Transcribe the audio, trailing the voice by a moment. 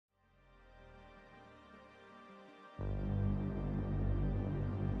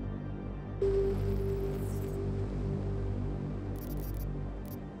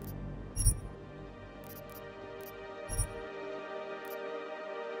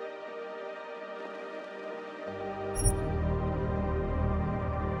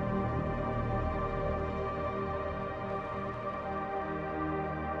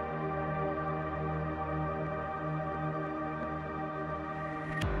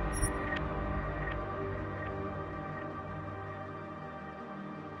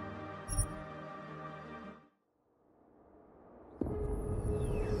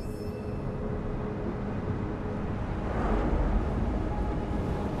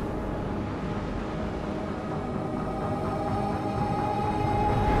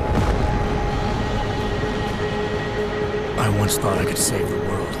once thought I could save the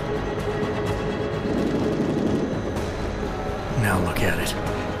world. Now look at it.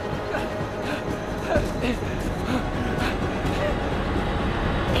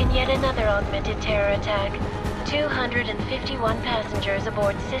 In yet another augmented terror attack, 251 passengers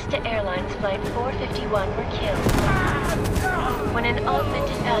aboard Sister Airlines Flight 451 were killed when an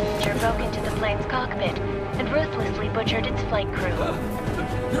augmented passenger broke into the plane's cockpit and ruthlessly butchered its flight crew.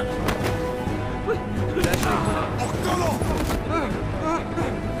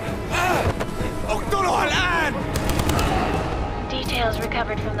 Details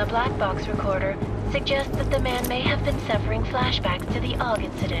recovered from the black box recorder suggest that the man may have been suffering flashbacks to the AUG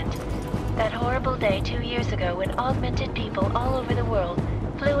incident. That horrible day 2 years ago when augmented people all over the world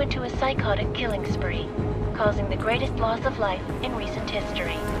flew into a psychotic killing spree, causing the greatest loss of life in recent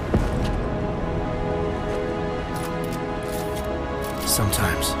history.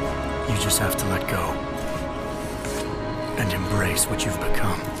 Sometimes, you just have to let go. And embrace what you've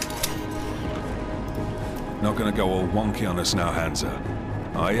become. Not gonna go all wonky on us now, Hansa,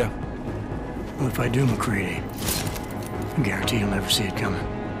 are ya? Well, if I do, McCready, I guarantee you'll never see it coming.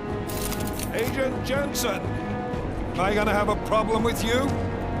 Agent Jensen! Am I gonna have a problem with you?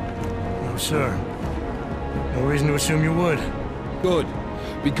 No, sir. No reason to assume you would. Good.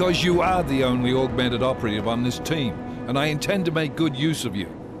 Because you are the only augmented operative on this team, and I intend to make good use of you.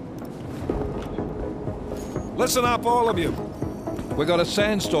 Listen up, all of you. We got a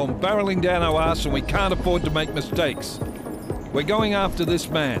sandstorm barreling down our arse and we can't afford to make mistakes. We're going after this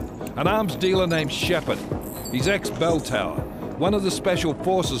man, an arms dealer named Shepard. He's ex-Bell Tower, one of the Special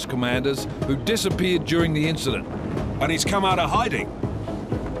Forces commanders who disappeared during the incident. And he's come out of hiding?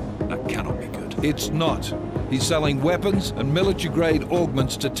 That cannot be good. It's not. He's selling weapons and military-grade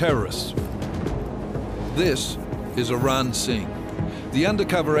augments to terrorists. This is Iran Singh, the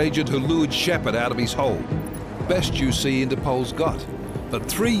undercover agent who lured Shepard out of his hole. Best you see Interpol's got. For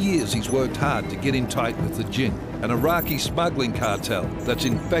 3 years he's worked hard to get him tight with the Jinn, an Iraqi smuggling cartel that's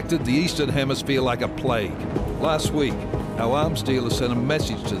infected the Eastern Hemisphere like a plague. Last week, our arms dealer sent a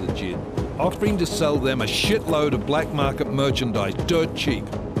message to the Jinn, offering to sell them a shitload of black market merchandise dirt cheap.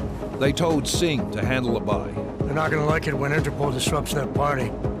 They told Singh to handle the buy. They're not gonna like it when Interpol disrupts their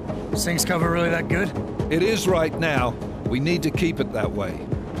party. Singh's cover really that good? It is right now. We need to keep it that way.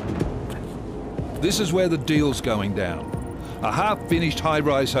 This is where the deal's going down. A half-finished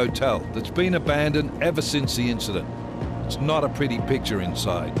high-rise hotel that's been abandoned ever since the incident. It's not a pretty picture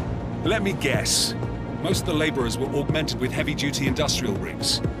inside. Let me guess. Most of the laborers were augmented with heavy-duty industrial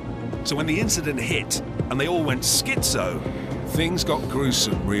rigs. So when the incident hit, and they all went schizo, things got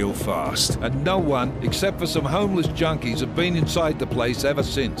gruesome real fast. And no one, except for some homeless junkies, have been inside the place ever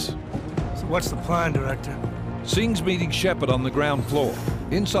since. So what's the plan, Director? Singh's meeting Shepard on the ground floor,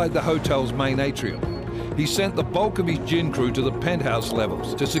 inside the hotel's main atrium. He sent the bulk of his Jinn crew to the penthouse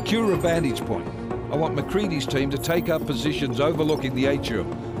levels to secure a vantage point. I want McCready's team to take up positions overlooking the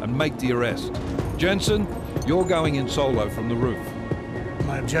atrium and make the arrest. Jensen, you're going in solo from the roof.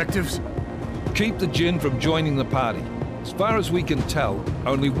 My objectives? Keep the Jinn from joining the party. As far as we can tell,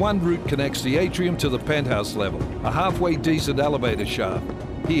 only one route connects the atrium to the penthouse level, a halfway decent elevator shaft.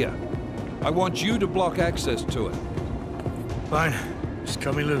 Here. I want you to block access to it. Fine. Just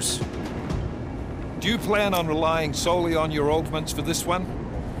cut me loose. Do you plan on relying solely on your augments for this one?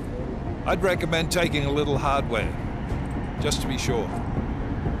 I'd recommend taking a little hardware, just to be sure.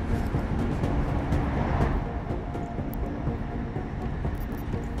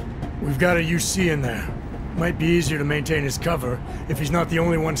 We've got a UC in there. Might be easier to maintain his cover if he's not the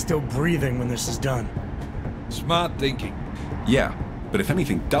only one still breathing when this is done. Smart thinking. Yeah, but if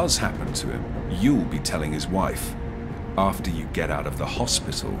anything does happen to him, you'll be telling his wife. After you get out of the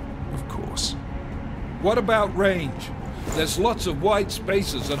hospital, of course. What about range? There's lots of wide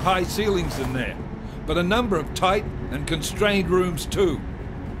spaces and high ceilings in there, but a number of tight and constrained rooms too.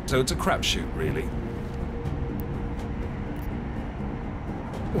 So it's a crapshoot, really.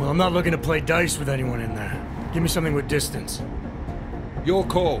 Well, I'm not looking to play dice with anyone in there. Give me something with distance. Your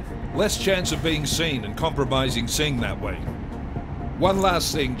call. Less chance of being seen and compromising Singh that way. One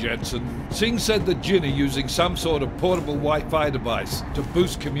last thing, Jensen. Singh said the Jinn are using some sort of portable Wi-Fi device to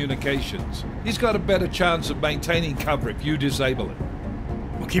boost communications. He's got a better chance of maintaining cover if you disable it.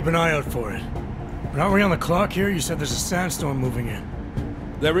 We'll keep an eye out for it. But aren't we on the clock here? You said there's a sandstorm moving in.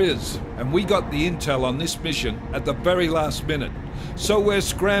 There is, and we got the intel on this mission at the very last minute. So we're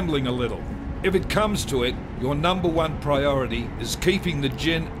scrambling a little. If it comes to it, your #1 priority is keeping the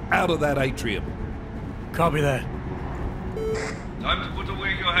Jinn out of that atrium. Copy that. Time to put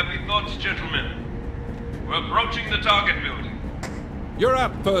away your happy thoughts, gentlemen. We're approaching the target building. You're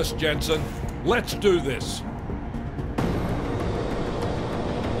up first, Jensen. Let's do this.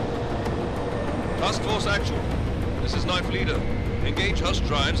 Task Force Actual. This is Knife Leader. Engage Hush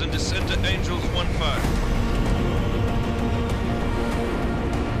drives and descend to Angels 1-5.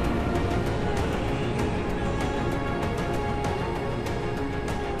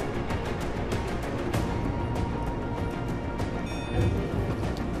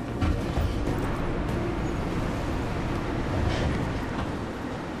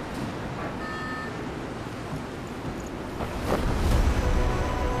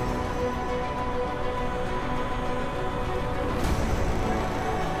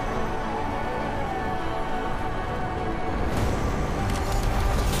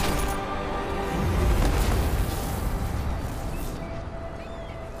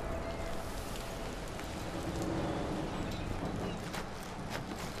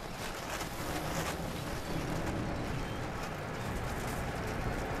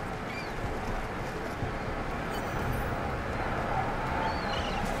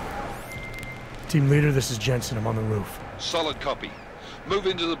 Team leader, this is Jensen. I'm on the roof. Solid copy. Move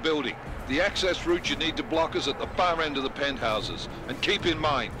into the building. The access route you need to block is at the far end of the penthouses. And keep in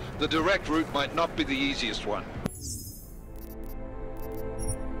mind, the direct route might not be the easiest one.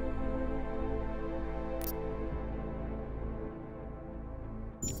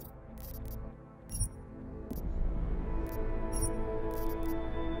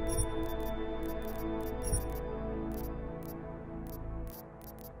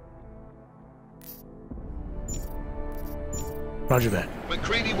 Roger that.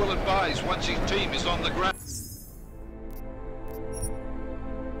 McCready will advise once his team is on the ground.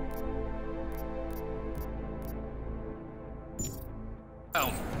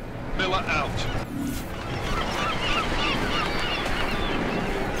 Miller out.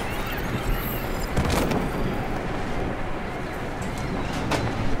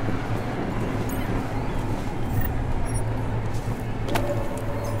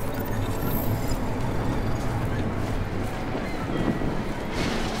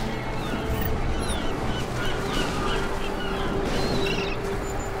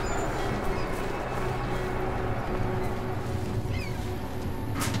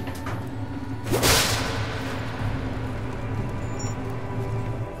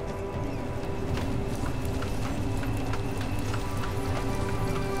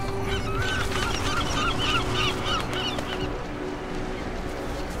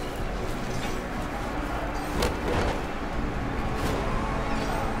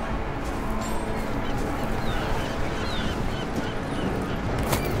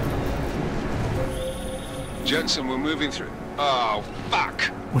 Jensen, we're moving through. Oh, fuck!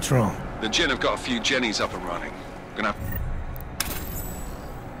 What's wrong? The Gen have got a few Jennies up and running. Gonna have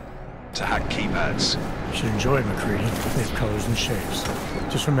to hack keypads. You should enjoy it, McCready. They have colors and shapes.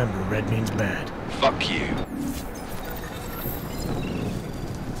 Just remember, red means bad. Fuck you.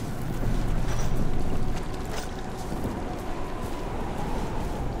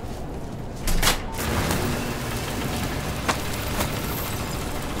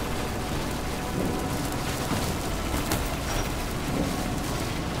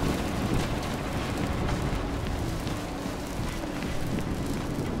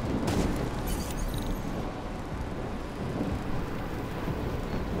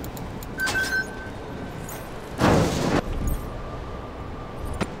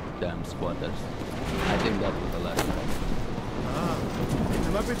 Damn squatters. I think that was the last one. إذا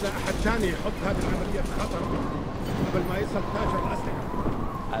ما بدنا أحد ثاني يحط هذه العملية في خطر قبل ما يصل تاجر الأسلحة.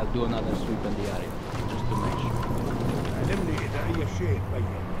 I'll do another sweep in the area, just to make sure. علمني إذا أي شيء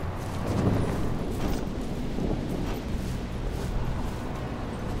تبين.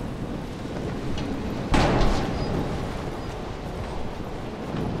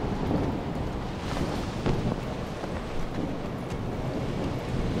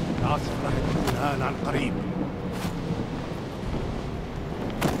 العاصفة راح تكون الآن عن قريب.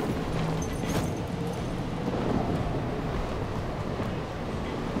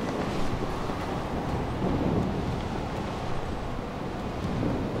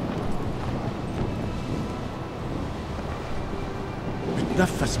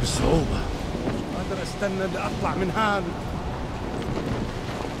 بتنفس بصعوبة. مش قادر استنى لأطلع من هان.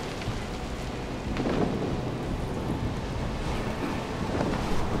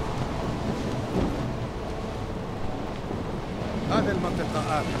 هذه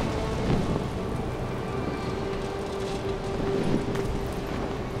المنطقة آمنة.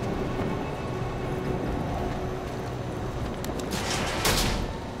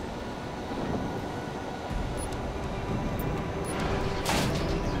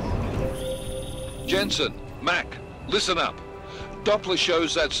 Jensen, Mac, listen up. Doppler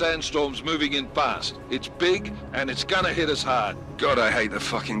shows that sandstorm's moving in fast. It's big, and it's gonna hit us hard. God, I hate the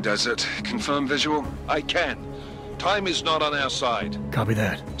fucking desert. Confirm visual? I can. Time is not on our side. Copy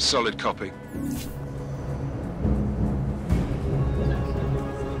that. Solid copy.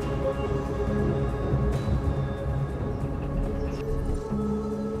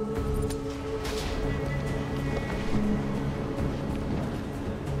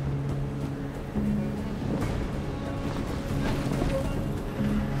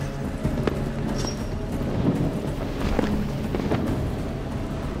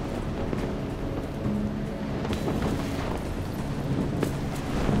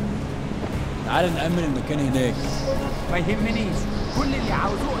 تعال نأمن المكان هناك. ما يهمنيش، كل اللي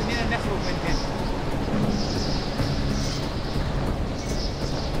عاوزوه اننا نخرج من هنا.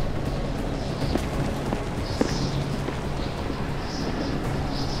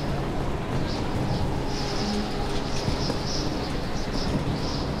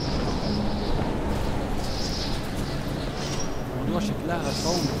 الموضوع شكلها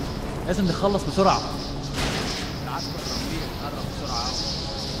صعب، لازم نخلص بسرعة. العسكر الرملية اتقرب بسرعة.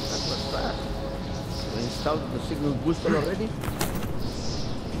 Installed the signal booster already?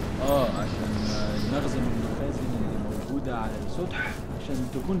 عشان نخزن المخازن اللي موجودة على السطح عشان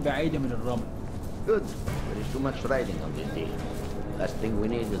تكون بعيدة من الرمل. Good. There is too much riding on this deal. Last thing we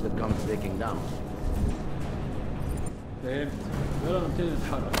need is the guns breaking down. فهمت. يلا نبتدي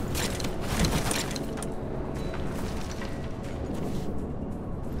نتحرك.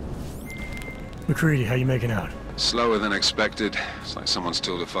 McCready, how you making out? Slower than expected. It's like someone's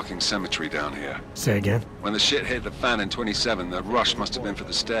tilled a fucking cemetery down here. Say again? When the shit hit the fan in 27, the rush must have been for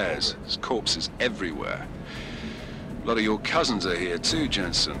the stairs. There's corpses everywhere. A lot of your cousins are here too,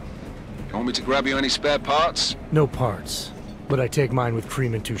 Jensen. You want me to grab you any spare parts? No parts. But I take mine with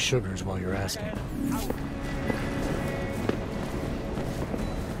cream and 2 sugars while you're asking.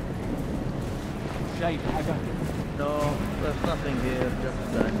 شايف حاجة؟ No, there's nothing here,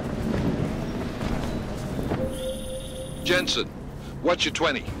 just that. Jensen, what's your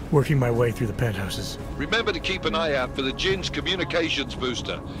 20? Working my way through the penthouses. Remember to keep an eye out for the Jinn's communications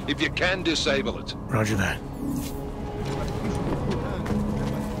booster. If you can, disable it. Roger that.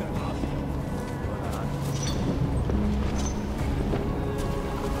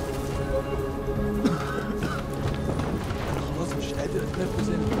 خلاص مش قادر اتنفس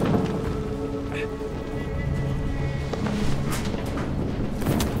هنا.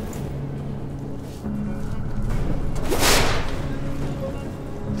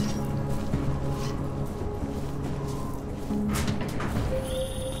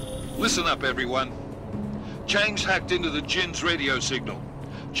 Listen up, everyone. Chang's hacked into the Jinn's radio signal.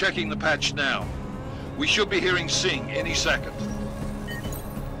 Checking the patch now. We should be hearing Singh any second.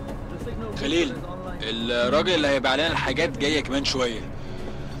 خليل، الراجل اللي هيبقى علينا الحاجات جاية كمان شوية.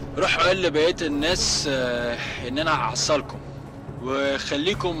 روح قول لبقية الناس إن أنا هحصلكم.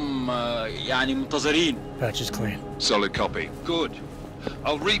 وخليكم يعني منتظرين. Patch is clean. Solid copy. Good.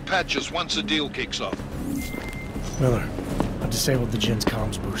 I'll repatch us once the deal kicks off. Miller, I disabled the Jinn's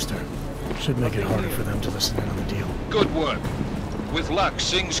comms booster. Should make it harder for them to listen in on the deal. Good work. With luck,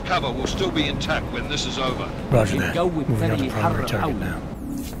 Singh's cover will still be intact when this is over. Roger that. Moving on to primary target now.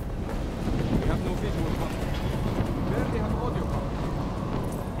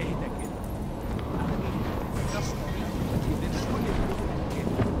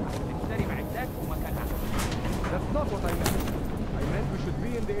 That's not what I meant. I meant we should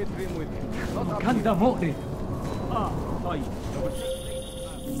be in the atrium with him. المكان ده مقرف. طيب.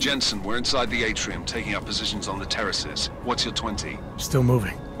 Jensen, we're inside the atrium, taking up positions on the terraces. What's your 20? Still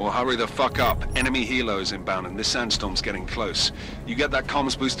moving. Well, hurry the fuck up. Enemy helos inbound and this sandstorm's getting close. You get that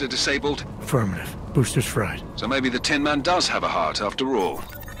comms booster disabled? Affirmative. Booster's fried. So maybe the Tin Man does have a heart after all.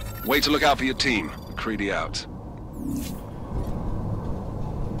 Way to look out for your team. Creedy out.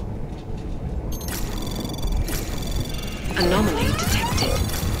 Anomaly detected.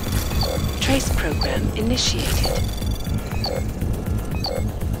 Trace program initiated.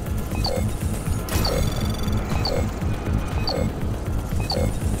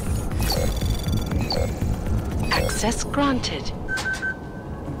 Access granted.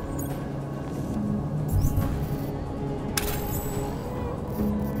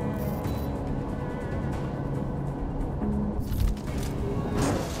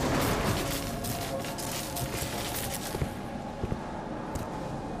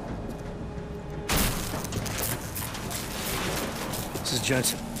 This is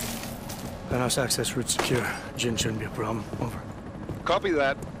Jensen. Penthouse access route secure. Jinn shouldn't be a problem. Over. Copy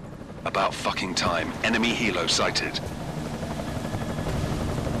that. About fucking time. Enemy helo sighted.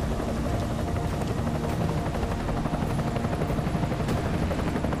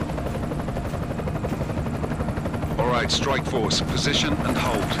 Alright, Strike Force, position and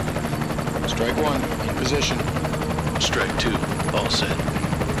hold. Strike 1, in position. Strike 2, all set.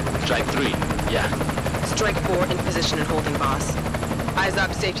 Strike 3, yeah. Strike 4, in position and holding, boss. Eyes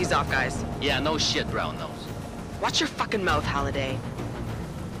up, safety's off, guys. Yeah, no shit, brown nose. Watch your fucking mouth, Halliday.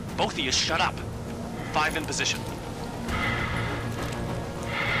 Both of you, shut up. 5 in position.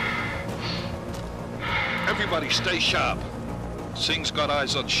 Everybody stay sharp. Singh's got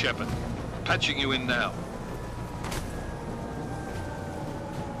eyes on Shepard. Patching you in now.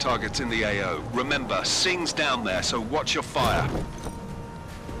 Target's in the AO. Remember, Singh's down there, so watch your fire.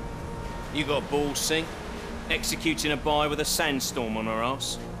 You got balls, Singh? Executing a buy with a sandstorm on her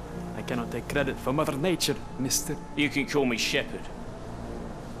ass? I cannot take credit for Mother Nature, mister. You can call me Shepard.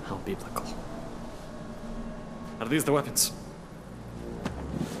 How biblical. Are these the weapons?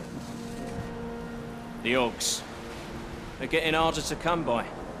 The Augs. They're getting harder to come by.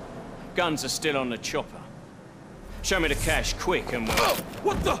 Guns are still on the chopper. Show me the cash, quick, and we'll... Oh,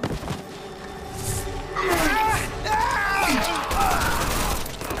 what the?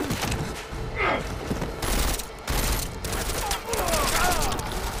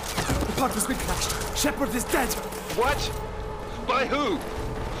 The part has been crashed. Shepard is dead. What? By who?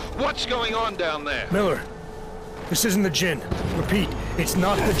 What's going on down there? Miller, this isn't the Jinn. Repeat, it's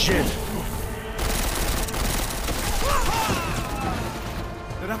not the Jinn.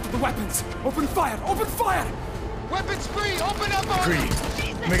 They're after the weapons. Open fire! Open fire! Weapons free! Open up on Greedy.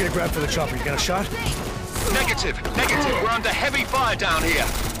 Making a grab for the chopper. You got a shot? Negative. We're under heavy fire down here.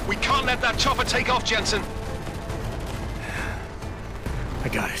 We can't let that chopper take off, Jensen. I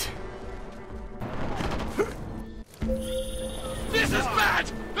got it. This is bad!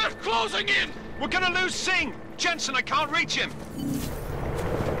 They're closing in! We're gonna lose Singh! Jensen, I can't reach him!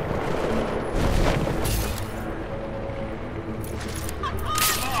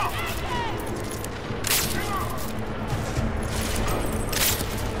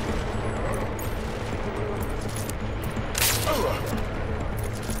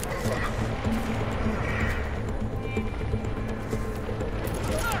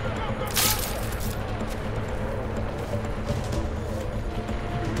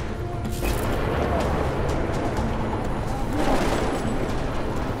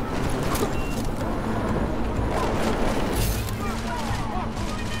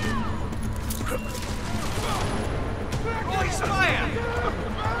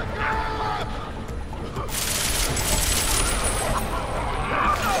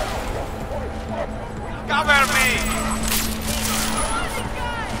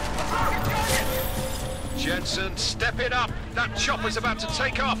 Jensen, step it up! That chopper's about to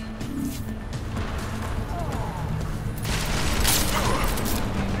take off!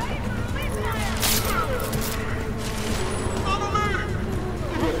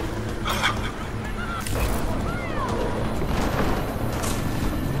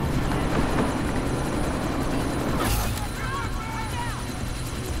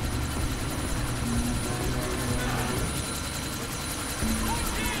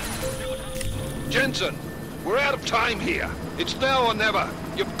 Jensen, we're out of time here. It's now or never.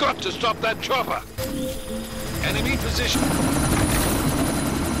 You've got to stop that chopper. Enemy position.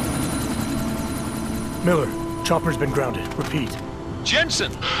 Miller, chopper's been grounded. Repeat.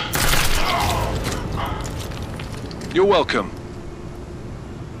 Jensen! You're welcome.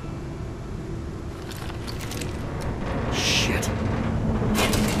 Shit.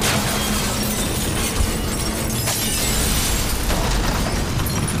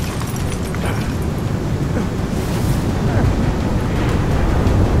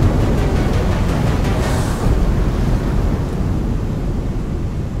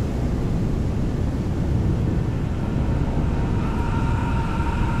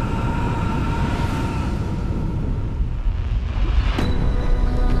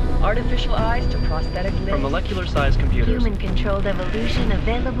 Artificial eyes to prosthetic limbs. From molecular-sized computers. Human-controlled evolution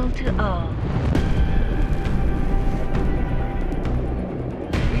available to all.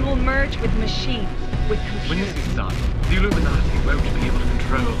 We will merge with machines, with computers. When this is done, the Illuminati won't be able to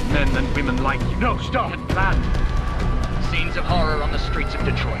control men and women like you. No, stop! And planned. Scenes of horror on the streets of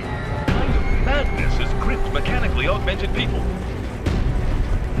Detroit. What kind of madness has gripped mechanically augmented people?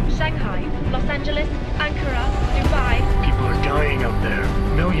 Shanghai, Los Angeles, Ankara, Dubai. People are dying out there.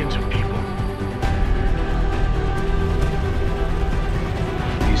 Millions of people.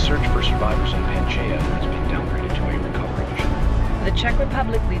 The search for survivors in Panchaea has been downgraded to a recovery mission. The Czech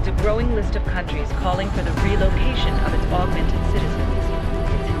Republic leads a growing list of countries calling for the relocation of its augmented citizens.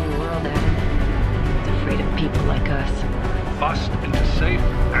 It's a new world, Adam. It's afraid of people like us. Bust into safe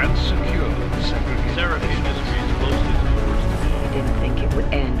and secure segregation industries closely towards the You didn't think it would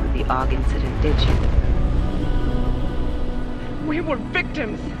end with the AUG incident, did you? We were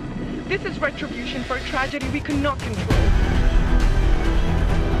victims. This is retribution for a tragedy we could not control.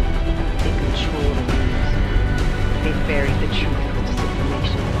 They control the news. They buried the truth with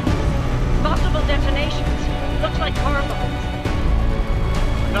disinformation. Multiple detonations. Looks like car bombs.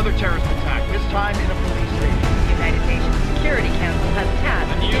 Another terrorist attack, this time in a police station. The United Nations Security Council has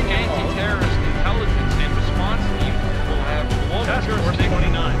tasked The new anti-terrorist intelligence and response team will have global jurisdiction.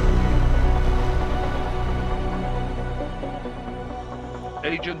 29.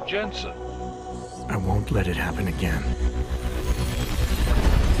 Agent Jensen. I won't let it happen again.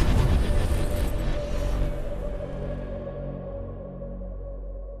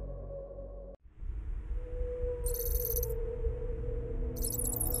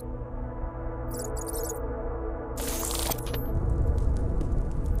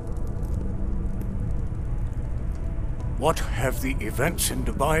 What have the events in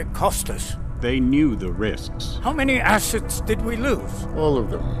Dubai cost us? They knew the risks. How many assets did we lose? All of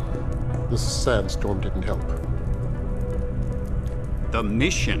them. The sandstorm didn't help. The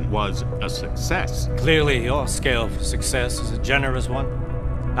mission was a success. Clearly, your scale for success is a generous one.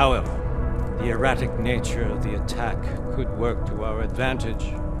 However, the erratic nature of the attack could work to our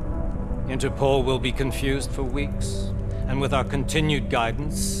advantage. Interpol will be confused for weeks, and with our continued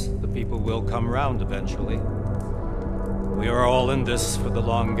guidance, the people will come round eventually. We are all in this for the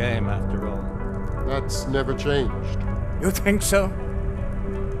long game, after all. That's never changed. You think so?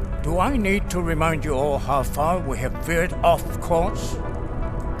 Do I need to remind you all how far we have veered off course?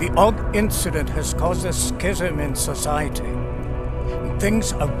 The Og incident has caused a schism in society.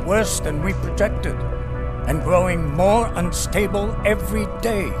 Things are worse than we projected, and growing more unstable every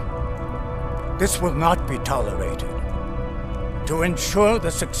day. This will not be tolerated. To ensure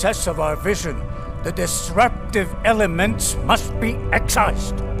the success of our vision, the disruptive elements must be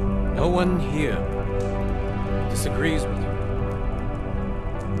excised. No one here disagrees with you.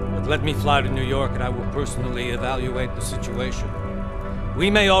 But let me fly to New York and I will personally evaluate the situation.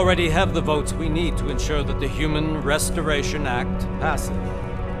 We may already have the votes we need to ensure that the Human Restoration Act passes.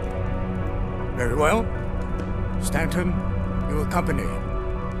 Very well. Stanton, you accompany.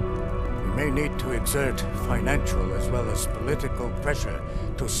 We may need to exert financial as well as political pressure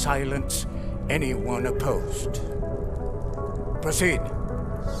to silence anyone opposed. Proceed.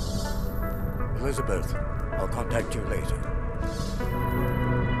 Elizabeth, I'll contact you later.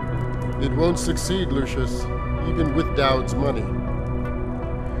 It won't succeed, Lucius, even with Dowd's money.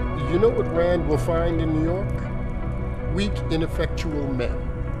 You know what Rand will find in New York? Weak, ineffectual men.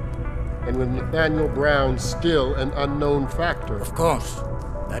 And with Nathaniel Brown still an unknown factor. Of course.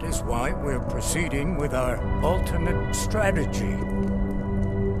 That is why we're proceeding with our alternate strategy.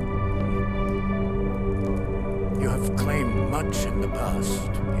 You have claimed much in the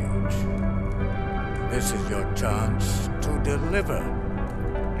past, Paige. This is your chance to deliver.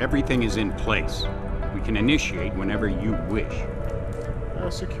 Everything is in place. We can initiate whenever you wish. How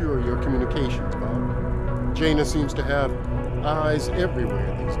secure are your communications, Bob? Jaina seems to have eyes everywhere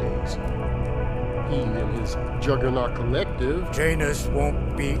these days. He and his Juggernaut Collective... Jaina's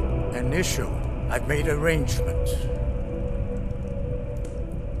won't be an issue. I've made arrangements.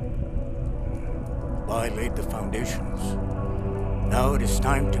 I laid the foundations. Now it is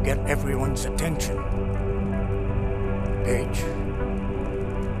time to get everyone's attention. Paige,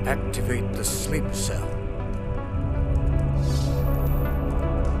 activate the sleep cell.